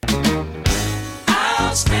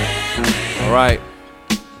All right.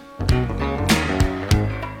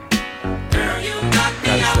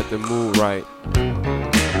 Gotta set the mood right.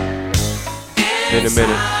 Been a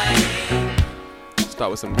minute.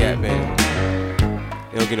 Start with some Gap Band.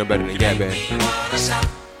 It don't get no better than Gap Band.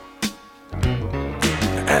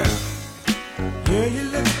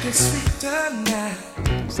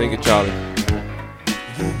 Sing it, Charlie.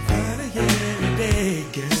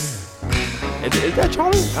 Is that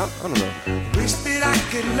Charlie? I don't know. Wish that I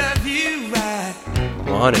could love you right.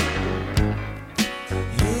 100.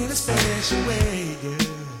 In a special way, girl.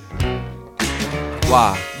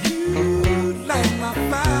 Why? You light my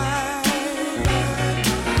fire.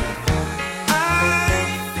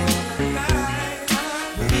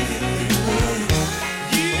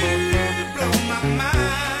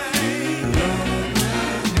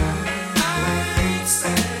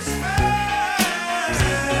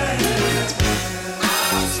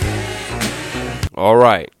 All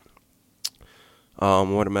right.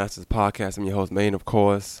 More the Masters podcast. I'm your host, Maine, of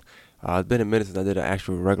course. It's been a minute since I did an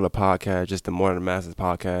actual regular podcast, just the More Than the Masters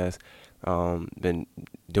podcast. Been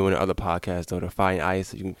doing other podcasts, though, the Fire and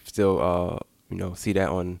Ice. You can still, see that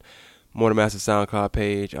on More Than the Masters SoundCloud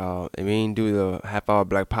page. I mean, do the Half Hour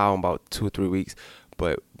Black Power in about 2 or 3 weeks,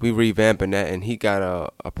 but we revamping that, and he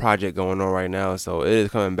got a project going on right now, so it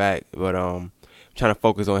is coming back. But trying to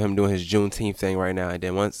focus on him doing his Juneteenth thing right now, and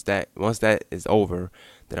then once that is over,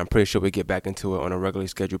 then I'm pretty sure we get back into it on a regularly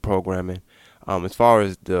scheduled programming. As far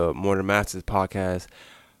as the More Than Masters podcast,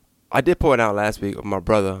 I did pour it out last week with my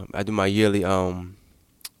brother. I do my yearly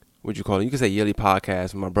what'd you call it? You could say yearly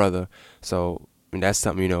podcast with my brother. So that's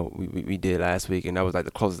something we did last week, and that was like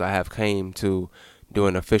the closest I have came to doing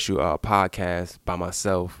an official podcast by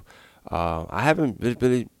myself. I haven't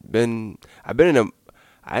really been. I've been in a.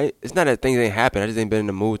 It's not that things ain't happened. I just ain't been in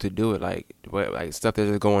the mood to do it. Like stuff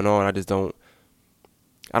that's going on,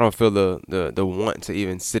 I don't feel the want to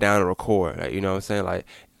even sit down and record. Like, you know what I'm saying? Like,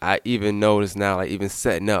 I even notice now, like, even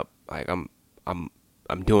setting up, like, I'm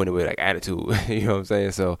doing it with like attitude. You know what I'm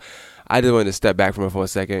saying? So I just wanted to step back from it for a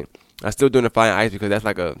second. I'm still doing the Fire and Ice because that's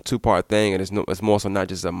like a 2-part thing, and it's more so not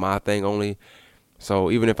just a my thing only.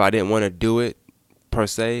 So even if I didn't want to do it per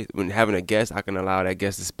se, when having a guest, I can allow that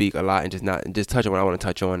guest to speak a lot and just touch on what I want to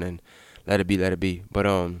touch on and let it be. But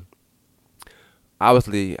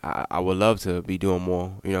obviously I would love to be doing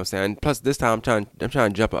more, you know what I'm saying? And plus this time I'm trying to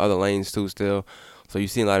jump in other lanes too still. So you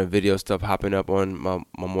see a lot of video stuff hopping up on my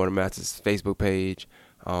More Than Masters Facebook page.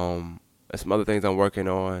 There's some other things I'm working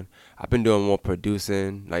on. I've been doing more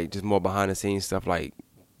producing, like just more behind the scenes stuff, like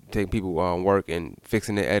taking people on work and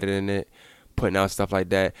fixing it, editing it, putting out stuff like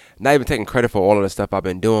that. Not even taking credit for all of the stuff I've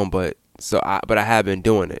been doing, but I have been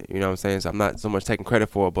doing it. You know what I'm saying? So I'm not so much taking credit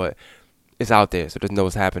for it, but it's out there, so just know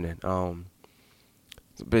what's happening.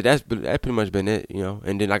 But that's pretty much been it,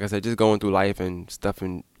 And then, like I said, just going through life and stuff,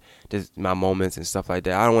 and just my moments and stuff like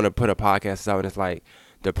that. I don't want to put a podcast out and it's like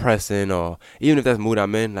depressing, or even if that's the mood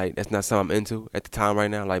I'm in, like that's not something I'm into at the time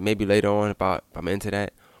right now. Like maybe later on if I'm into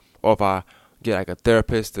that, or if I get like a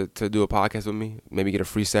therapist to do a podcast with me, maybe get a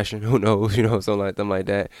free session, who knows, something like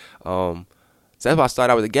that. So that's why I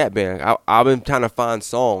started out with the Gap Band. I've been trying to find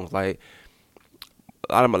songs. Like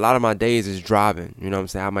a lot of my days is driving, you know what I'm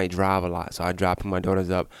saying? I might drive a lot, so I drive, pick my daughters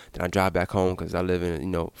up, then I drive back home because I live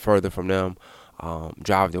in, further from them.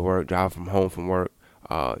 Drive to work, drive from home from work,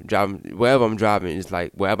 driving wherever I'm driving. It's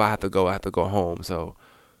like wherever I have to go home. So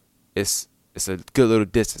it's a good little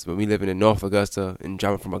distance. But we living in North Augusta and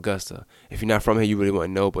driving from Augusta. If you're not from here, you really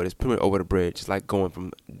wouldn't know, but it's pretty much over the bridge. It's like going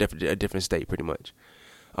from a different state, pretty much.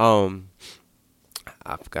 I've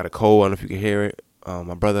got a cold. I don't know if you can hear it.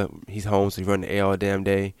 My brother, he's home, so he's running the air all damn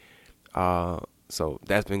day. So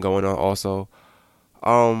that's been going on also.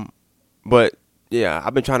 But yeah,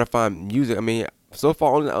 I've been trying to find music. I mean, so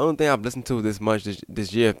far, the only thing I've listened to this much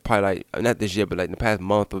this year, probably like, not this year, but like in the past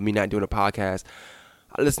month of me not doing a podcast,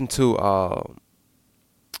 I listened to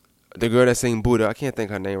the girl that sing Buddha. I can't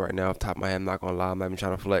think her name right now off the top of my head. I'm not going to lie. I'm not even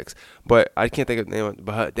trying to flex. But I can't think of the name.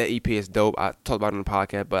 But that EP is dope. I talked about it on the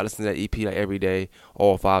podcast, but I listen to that EP like every day,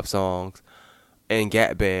 all 5 songs. And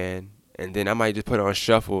Gap Band. And then I might just put it on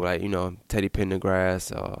shuffle, like, Teddy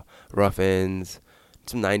Pendergrass, Rough Ends,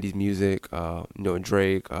 some 90s music,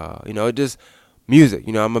 Drake, just music.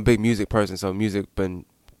 I'm a big music person, so music been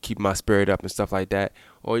keeping my spirit up and stuff like that.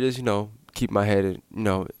 Or just, keep my head,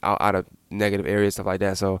 out of negative areas, stuff like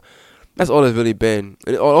that. So that's all it's really been.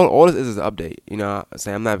 And all this is an update. I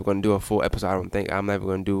say I'm never going to do a full episode. I don't think I'm never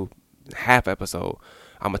going to do half episode.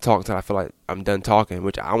 I'm going to talk until I feel like I'm done talking,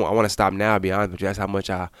 which I want to stop now, to be honest with you. That's how much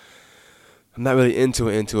I'm not really into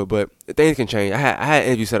it, but things can change. I had an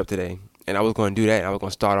interview set up today, And I was going to do that. And I was going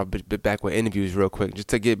to start off back with interviews real quick just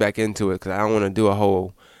to get back into it because I don't want to do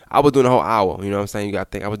I was doing a whole hour. You know what I'm saying? You got to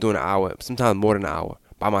think. I was doing an hour, sometimes more than an hour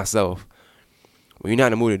by myself. When you're not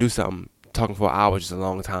in the mood to do something, talking for an hour is just a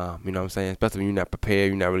long time. You know what I'm saying? Especially when you're not prepared.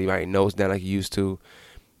 You're not really writing notes down like you used to.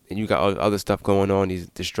 And you got other stuff going on, these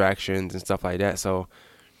distractions and stuff like that. So,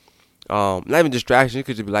 not even distractions. It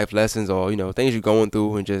could just be life lessons or, things you're going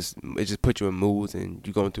through and it just put you in moods and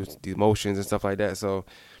you're going through the emotions and stuff like that. So,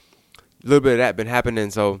 a little bit of that been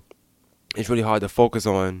happening. So, it's really hard to focus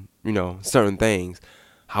on, certain things.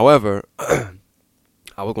 However,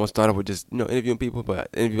 I was going to start off with just, interviewing people.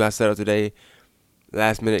 But the interview I set up today,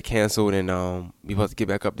 last minute canceled, and we supposed to get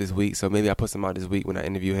back up this week. So maybe I put some out this week when I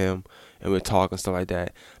interview him and we'll talk and stuff like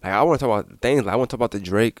that. Like I want to talk about things. Like I want to talk about the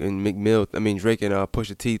Drake and Drake and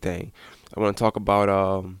Pusha T thing. I want to talk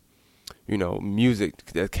about music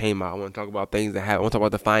that came out. I want to talk about things that happened. I want to talk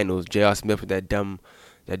about the finals. J.R. Smith with that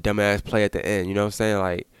dumbass play at the end. You know what I'm saying?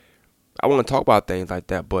 Like I want to talk about things like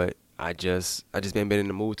that, but I just been in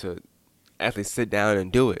the mood to actually sit down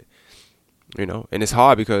and do it. And it's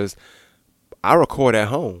hard because I record at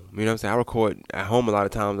home. You know what I'm saying? I record at home a lot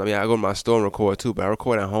of times. I mean, I go to my store and record too, but I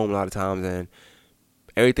record at home a lot of times, and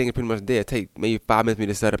everything is pretty much there. It take maybe 5 minutes for me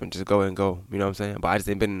to set up and just go and go. You know what I'm saying? But I just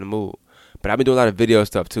ain't been in the mood. But I've been doing a lot of video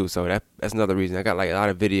stuff too, so that's another reason. I got like a lot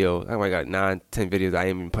of videos. I got 9-10 videos I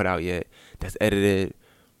ain't even put out yet. That's edited,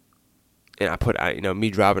 and I put me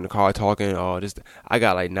driving the car talking, or I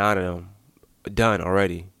got like 9 of them done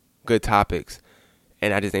already. Good topics,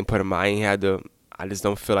 and I just ain't put them out. I just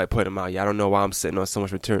don't feel like putting them out. Yeah, I don't know why I'm sitting on so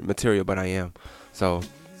much material, but I am. So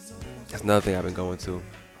that's another thing I've been going to.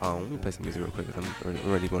 Let me play some music real quick because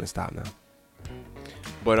I'm really going to stop now.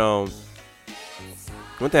 But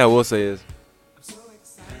one thing I will say is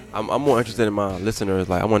I'm more interested in my listeners.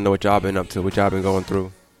 Like I want to know what y'all been up to, what y'all been going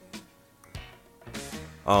through.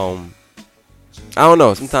 I don't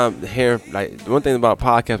know. Sometimes like one thing about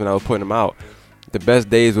podcasts when I was putting them out, the best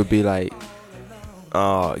days would be like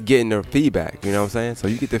getting the feedback, you know what I'm saying? So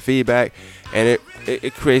you get the feedback, and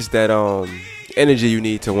it creates that energy you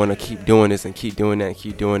need to want to keep doing this and keep doing that and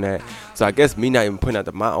keep doing that. So I guess me not even putting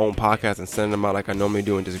out my own podcast and sending them out like I normally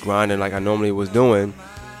do and just grinding like I normally was doing,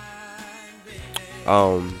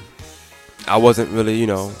 I wasn't really,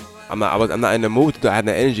 I'm not in the mood to do. I had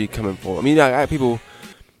the energy coming for. I mean, I got people.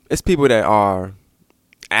 It's people that are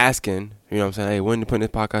asking, you know what I'm saying? Hey, when you putting this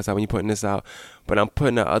podcast out? When you putting this out? But I'm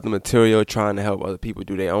putting out other material, trying to help other people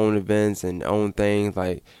do their own events and own things,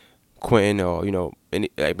 like Quentin or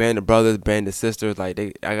like Band of Brothers, Band of Sisters. Like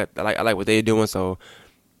I like what they're doing. So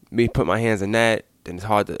me put my hands in that, then it's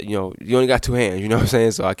hard to you only got 2 hands. You know what I'm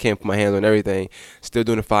saying? So I can't put my hands on everything. Still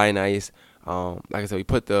doing the Fire Nights. Like I said, we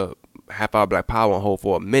put the Half Hour Black Power on hold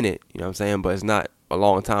for a minute. You know what I'm saying? But it's not a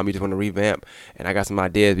long time. We just want to revamp, and I got some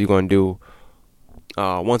ideas we're gonna do.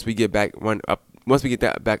 Once we get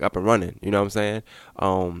that back up and running, you know what I'm saying?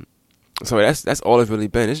 So that's all it's really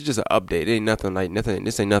been. It's just an update. It ain't nothing.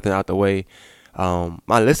 This ain't nothing out the way.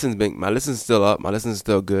 My listen's still up. My listen's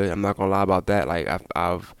still good. I'm not gonna lie about that. Like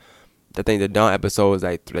I think the Dawn episode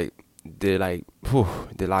is did a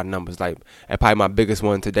lot of numbers. Like probably my biggest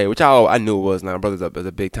one today, which I knew it was. Now my brother's is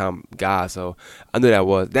a big time guy, so I knew that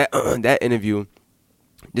was that interview.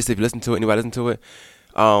 Just if you listen to it, anybody listen to it.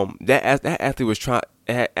 That athlete was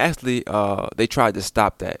they tried to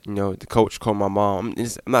stop that. The coach called my mom.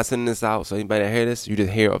 I'm not sending this out, so anybody that hear this, you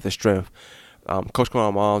just hear of the strength. Coach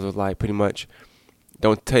called my mom was like pretty much,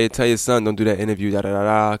 don't tell your son, don't do that interview,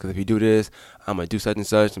 because if you do this, I'm gonna do such and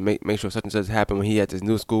such and make sure such and such happen when he at this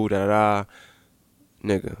new school, Nigga,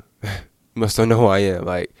 you must don't know who I am.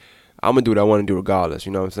 Like, I'm gonna do what I want to do regardless.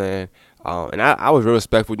 You know what I'm saying? And I was real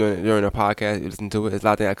respectful during the podcast. You listen to it. There's a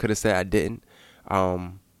lot of things I could have said I didn't.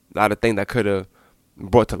 A lot of things I could have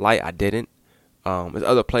brought to light I didn't. There's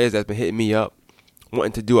other players that's been hitting me up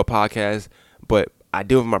wanting to do a podcast, but I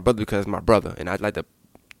deal with my brother because it's my brother, and I'd like to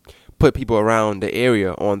put people around the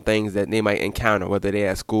area on things that they might encounter, whether they're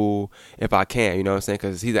at school, if I can, you know what I'm saying?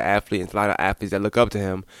 Because he's an athlete, and there's a lot of athletes that look up to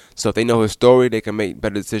him. So if they know his story, they can make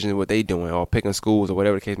better decisions with what they doing, or picking schools, or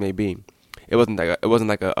whatever the case may be. It wasn't like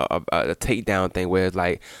a takedown thing where it's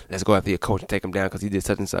like, let's go after your coach and take him down because he did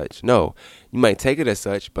such and such. No, you might take it as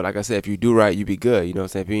such, but like I said, if you do right, you be good. You know what I'm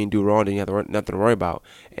saying? If you didn't do wrong, then you have nothing to worry about.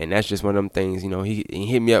 And that's just one of them things. He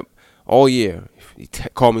hit me up all year. He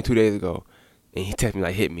called me 2 days ago, and he texted me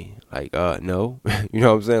like, hit me. Like, no. You know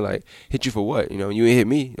what I'm saying? Like, hit you for what? You ain't hit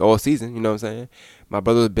me all season. You know what I'm saying? My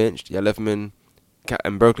brother was benched. I left him in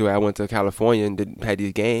Berkeley where I went to California and had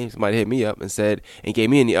these games. Somebody hit me up and gave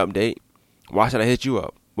me any update. Why should I hit you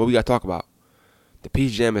up? What we got to talk about? The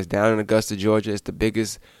Peach Jam is down in Augusta, Georgia. It's the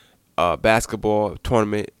biggest basketball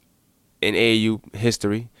tournament in AAU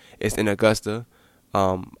history. It's in Augusta.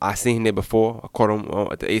 I seen it before. I caught him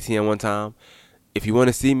at the ATM one time. If you want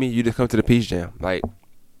to see me, you just come to the Peach Jam. Like,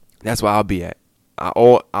 that's where I'll be at.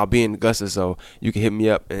 I'll be in Augusta, so you can hit me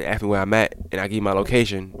up and ask me where I'm at, and I give you my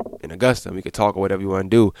location in Augusta. We could talk or whatever you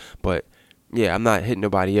want to do. But yeah, I'm not hitting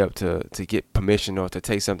nobody up to get permission or to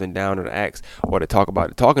take something down or to ask or to talk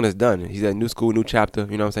about it. Talking is done. He said new school, new chapter.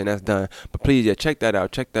 You know what I'm saying? That's done. But please, yeah, check that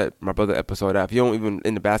out. Check that My Brother episode out. If you don't even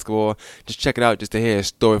into basketball, just check it out just to hear his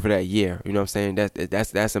story for that year. You know what I'm saying?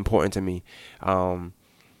 That's important to me.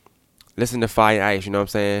 Listen to Fire Ice. You know what I'm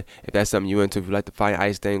saying? If that's something you into, if you like the Fire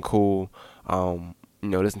Ice thing, cool.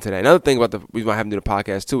 Listen to that. Another thing about the reason why I haven't done the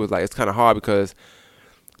podcast too is like it's kind of hard because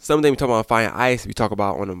something we talk about on Fire Ice, we talk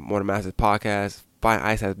about on the More Than Masters podcast. Fire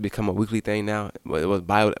Ice has become a weekly thing now. It was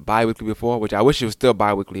bi-weekly before, which I wish it was still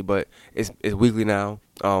bi-weekly, but it's weekly now.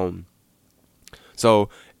 So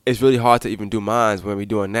it's really hard to even do mines when we're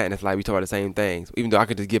doing that, and it's like we talk about the same things. Even though I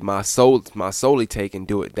could just give my solely take and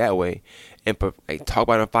do it that way, and talk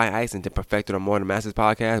about it on Fire Ice and then perfect it on More Than Masters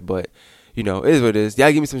podcast, but it is what it is. Y'all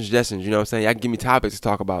give me some suggestions, you know what I'm saying? Y'all give me topics to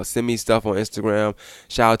talk about. Send me stuff on Instagram.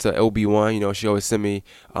 Shout out to LB1, she always send me,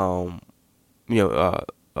 tags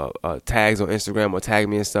on Instagram or tag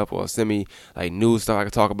me and stuff, or send me like news stuff I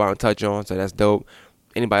can talk about and touch on, so that's dope.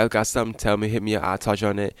 Anybody else got something, tell me, hit me up, I'll touch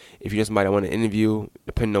on it. If you know somebody I want to interview,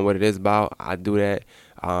 depending on what it is about, I do that.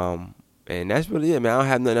 And that's really it, man. I don't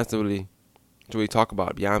have nothing else to really talk about,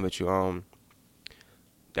 to be honest with you.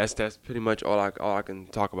 That's pretty much all I can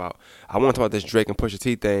talk about. I want to talk about this Drake and Pusha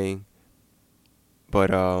T thing, but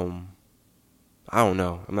I don't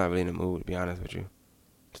know. I'm not really in the mood, to be honest with you,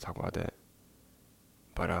 to talk about that.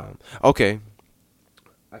 But okay,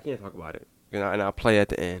 I can't talk about it, and I'll play at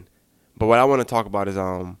the end. But what I want to talk about is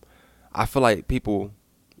I feel like people.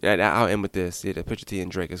 I'll end with this. Yeah, the Pusha T and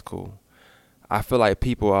Drake is cool. I feel like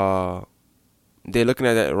people they're looking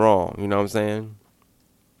at that wrong. You know what I'm saying?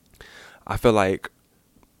 I feel like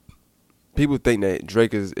people think that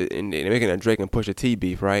Drake is, and they're making a Drake and Pusha T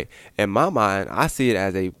beef, right? In my mind, I see it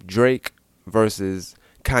as a Drake versus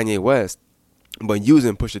Kanye West, but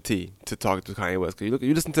using Pusha T to talk to Kanye West. Because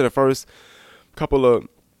you listen to the first couple of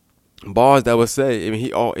bars that was said, I mean,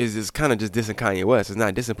 he is just kind of just dissing Kanye West. It's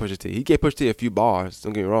not dissing Pusha T. He gave Pusha T a few bars,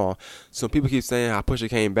 don't get me wrong. So people keep saying how Pusha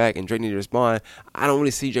came back and Drake needed to respond. I don't really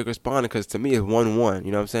see Drake responding because to me it's 1-1.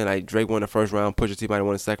 You know what I'm saying? Like Drake won the first round, Pusha T might have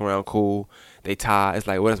won the second round, cool. They tie. It's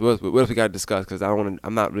like, what else we got to discuss? Because I'm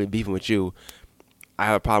not really beefing with you. I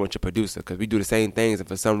have a problem with your producer because we do the same things, and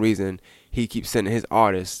for some reason he keeps sending his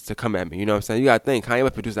artists to come at me. You know what I'm saying? You got to think, Kanye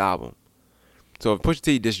West produced the album. So if Pusha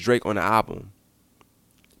T dissed Drake on the album,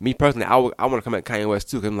 me personally, I want to come at Kanye West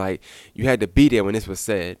too, because I'm like, you had to be there when this was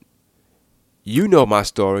said. You know my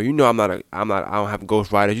story. You know I don't have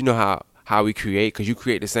ghostwriters. You know how we create, because you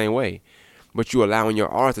create the same way. But you allowing your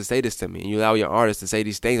artist to say this to me, and you allow your artist to say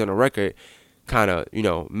these things on the record, kind of,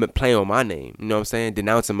 playing on my name. You know what I'm saying?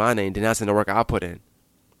 Denouncing my name, denouncing the work I put in.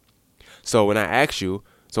 So when I ask you,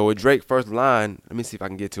 so with Drake's first line, let me see if I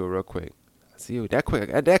can get to it real quick. See that quick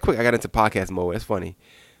I got into podcast mode. That's funny.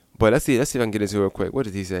 But let's see if I can get into it real quick. What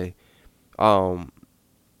did he say? I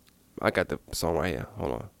got the song right here.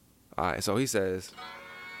 Hold on. Alright, so he says,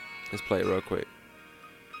 let's play it real quick.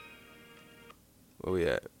 Where we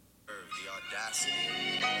at?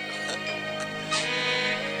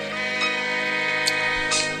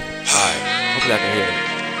 Alright, hopefully I can hear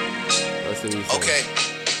it. Let's see what he says. Okay.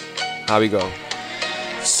 How we go?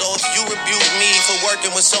 So if you rebuke me for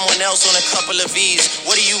working with someone else on a couple of V's,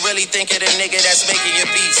 what do you really think of the nigga that's making your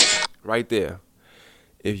beats? Right there.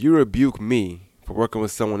 If you rebuke me for working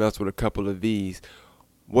with someone else with a couple of V's,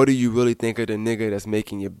 what do you really think of the nigga that's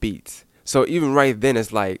making your beats? So even right then,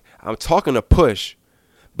 it's like, I'm talking to Push,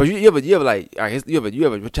 but you ever like, you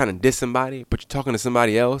ever trying to diss somebody, but you're talking to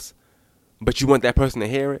somebody else, but you want that person to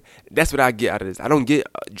hear it? That's what I get out of this. I don't get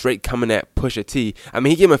Drake coming at Pusha T. I mean,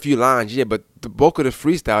 he gave him a few lines, yeah, but the bulk of the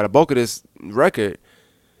freestyle, the bulk of this record,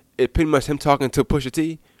 it pretty much him talking to Pusha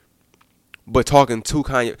T, but talking to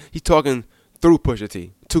Kanye. He's talking through Pusha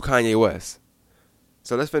T to Kanye West.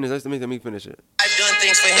 So let's finish. Let me finish it. I've done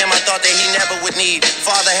things for him I thought that he never would need.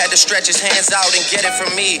 Father had to stretch his hands out and get it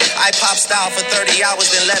from me. I pop style for 30 hours,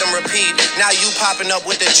 then let him repeat. Now you popping up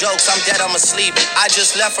with the jokes. I'm dead, I'm asleep. I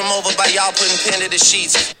just left from over by y'all putting pen to the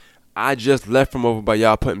sheets.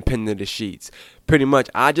 Pretty much,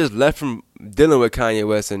 I just left from dealing with Kanye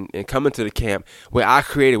West and coming to the camp where I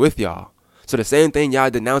created with y'all. So the same thing y'all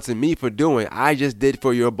denouncing me for doing, I just did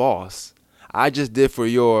for your boss. I just did for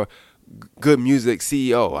your good music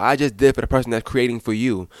CEO. I just did for the person that's creating for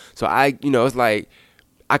you. So it's like,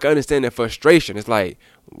 I can understand that frustration. It's like,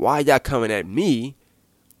 why y'all coming at me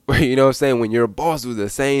You know what I'm saying? When your boss do the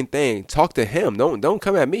same thing, talk to him. Don't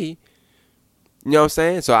come at me. You know what I'm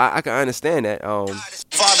saying? So I can understand that.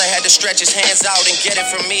 Father had to stretch his hands out and get it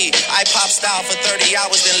from me. I pop style for 30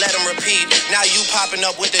 hours, then let him repeat. Now you popping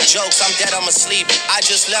up with the jokes, I'm dead, I'm asleep. I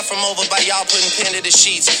just left from over by y'all putting pen to the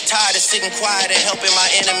sheets. Tired of sitting quiet and helping my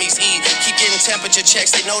enemies eat. Keep getting temperature checks,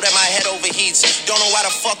 they know that my head overheats. Don't know why the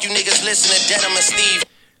fuck you niggas listen to Denim and Steve.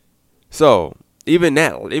 So even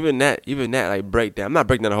that like breakdown. I'm not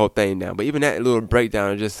breaking down the whole thing down, but even that little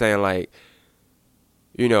breakdown is just saying like,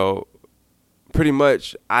 you know, pretty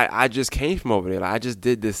much I just came from over there. Like, I just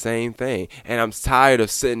did the same thing. And I'm tired of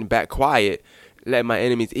sitting back quiet, letting my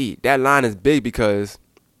enemies eat. That line is big because,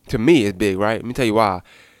 to me, it's big, right? Let me tell you why.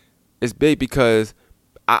 It's big because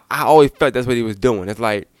I always felt that's what he was doing. It's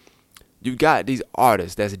like, you got these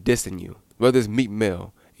artists that's dissing you, whether it's Meek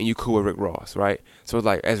Mill and you cool with Rick Ross, right? So it's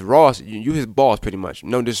like, as Ross, you his boss pretty much.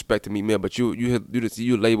 No disrespect to Meek Mill, but you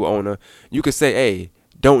label owner. You could say, hey,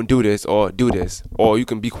 don't do this or do this, or you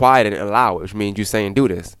can be quiet and allow it, which means you're saying do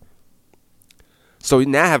this. So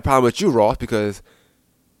now I have a problem with you, Ross, because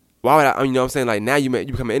why would I, you know what I'm saying? Like, now you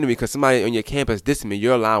become an enemy because somebody on your campus dissing me,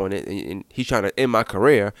 you're allowing it, and he's trying to end my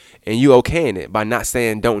career, and you okaying it by not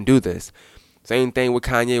saying don't do this. Same thing with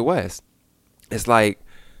Kanye West. It's like,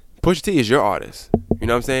 Pusha T is your artist. You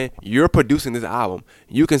know what I'm saying? You're producing this album.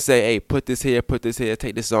 You can say, hey, put this here,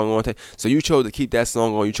 take this song on. So you chose to keep that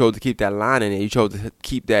song on. You chose to keep that line in it. You chose to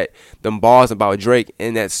keep them bars about Drake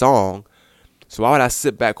in that song. So why would I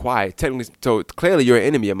sit back quiet? Technically, so clearly you're an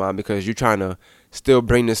enemy of mine because you're trying to still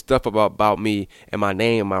bring this stuff about me and my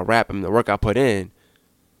name, my rap, and the work I put in.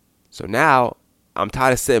 So now I'm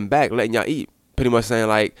tired of sitting back, letting y'all eat. Pretty much saying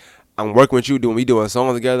like, I'm working with you, we doing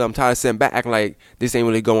songs together. I'm tired of sitting back acting like this ain't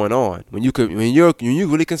really going on. When you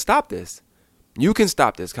really can stop this. You can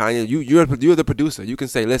stop this, Kanye. You're the producer. You can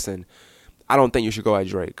say, listen, I don't think you should go at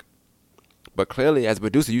Drake. But clearly, as a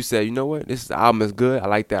producer, you said, you know what? The album is good. I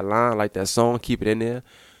like that line. I like that song. Keep it in there.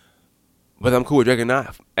 But I'm cool with Drake or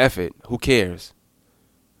not. F it. Who cares?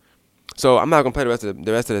 So I'm not gonna play the rest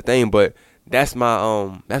of the thing, but that's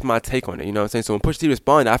my take on it, you know what I'm saying? So when Pusha T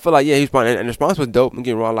responded, I feel like, yeah, he responded, and the response was dope. I'm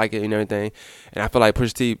getting raw, like it and everything. And I feel like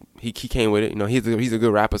Pusha T, he came with it. You know, he's a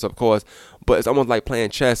good rapper, so of course. But it's almost like playing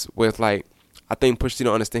chess with, like, I think Pusha T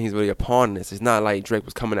don't understand he's really a pawn in this. It's not like Drake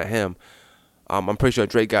was coming at him. I'm pretty sure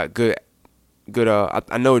Drake got good.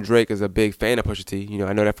 I know Drake is a big fan of Pusha T. You know,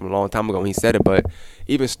 I know that from a long time ago when he said it. But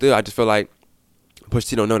even still, I just feel like Pusha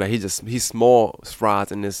T don't know that he's small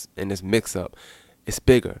fries in this mix up. It's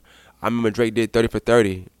bigger. I remember Drake did 30 for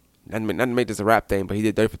 30. Not to make this a rap thing, but he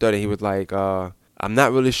did 30 for 30. He was like, I'm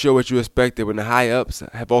not really sure what you expected when the high-ups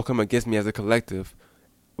have all come against me as a collective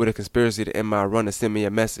with a conspiracy to end my run to send me a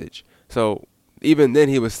message. So even then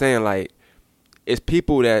he was saying, like, it's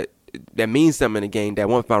people that mean something in the game that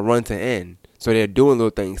want my run to end. So they're doing little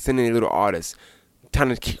things, sending their little artists,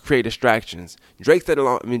 trying to create distractions. Drake said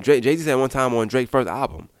Jay-Z said one time on Drake's first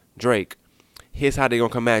album, Drake, here's how they gonna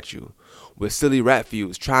come at you. With silly rap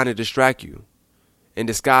views, trying to distract you in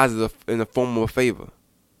disguise in the form of a favor.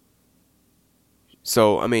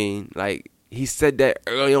 So, I mean, like, he said that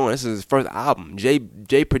early on. This is his first album. Jay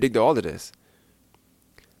predicted all of this.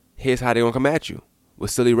 Here's how they gonna come at you. With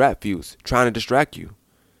silly rap views, trying to distract you.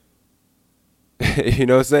 You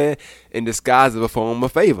know what I'm saying? In disguise of a form of a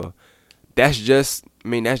favor. That's just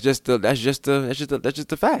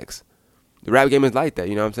the facts. The rap game is like that,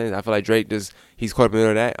 you know what I'm saying? I feel like Drake he's caught up in the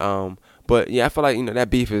middle of that. But yeah, I feel like, you know, that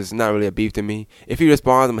beef is not really a beef to me. If he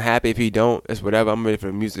responds, I'm happy. If he don't, it's whatever. I'm ready for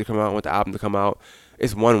the music to come out. I want the album to come out.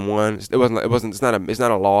 It's 1-1. It's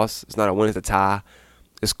not a loss. It's not a win. It's a tie.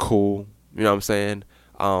 It's cool. You know what I'm saying?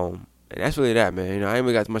 And that's really that, man. You know, I ain't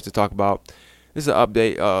really got much to talk about. This is an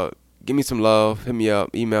update. Give me some love. Hit me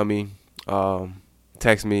up. Email me.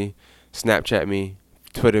 Text me. Snapchat me.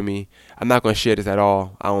 Twitter me. I'm not gonna share this at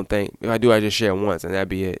all. I don't think. If I do, I just share it once, and that'd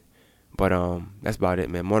be it. But that's about it,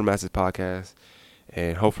 man. More Than Masters podcast,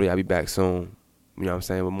 and hopefully I'll be back soon. You know what I'm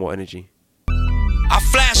saying, with more energy. I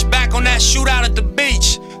flash back on that shootout at the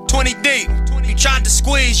beach, 20 deep. You tried to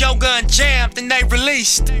squeeze, your gun jammed, and they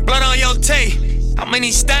released. Blood on your teeth. How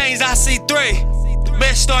many stains? I see 3. The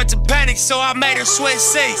bitch started to panic, so I made her switch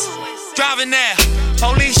seats. Driving there,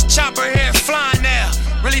 police chopper here flying there.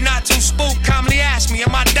 Really not too spooked, calmly ask me,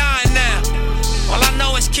 am I dying now? All I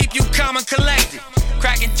know is keep you calm and collected.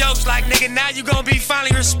 Cracking jokes like, nigga, now you gon' be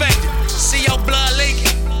finally respected. See your blood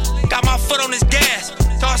leaking, got my foot on his gas.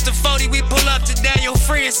 Toss the 40, we pull up to Daniel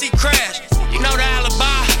Free and see crash. You know the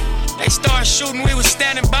alibi, they start shooting, we was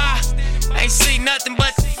standing by. Ain't see nothing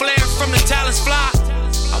but the flare from the Talons fly.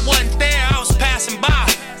 I wasn't there, I was passing by.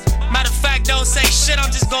 Matter of fact, though, don't say shit,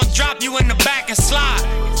 I'm just gonna drop you in the back and slide.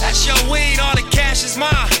 That's your weed, all the cash is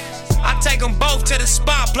mine. I take them both to the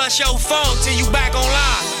spot, plus your phone till you back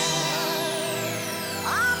online.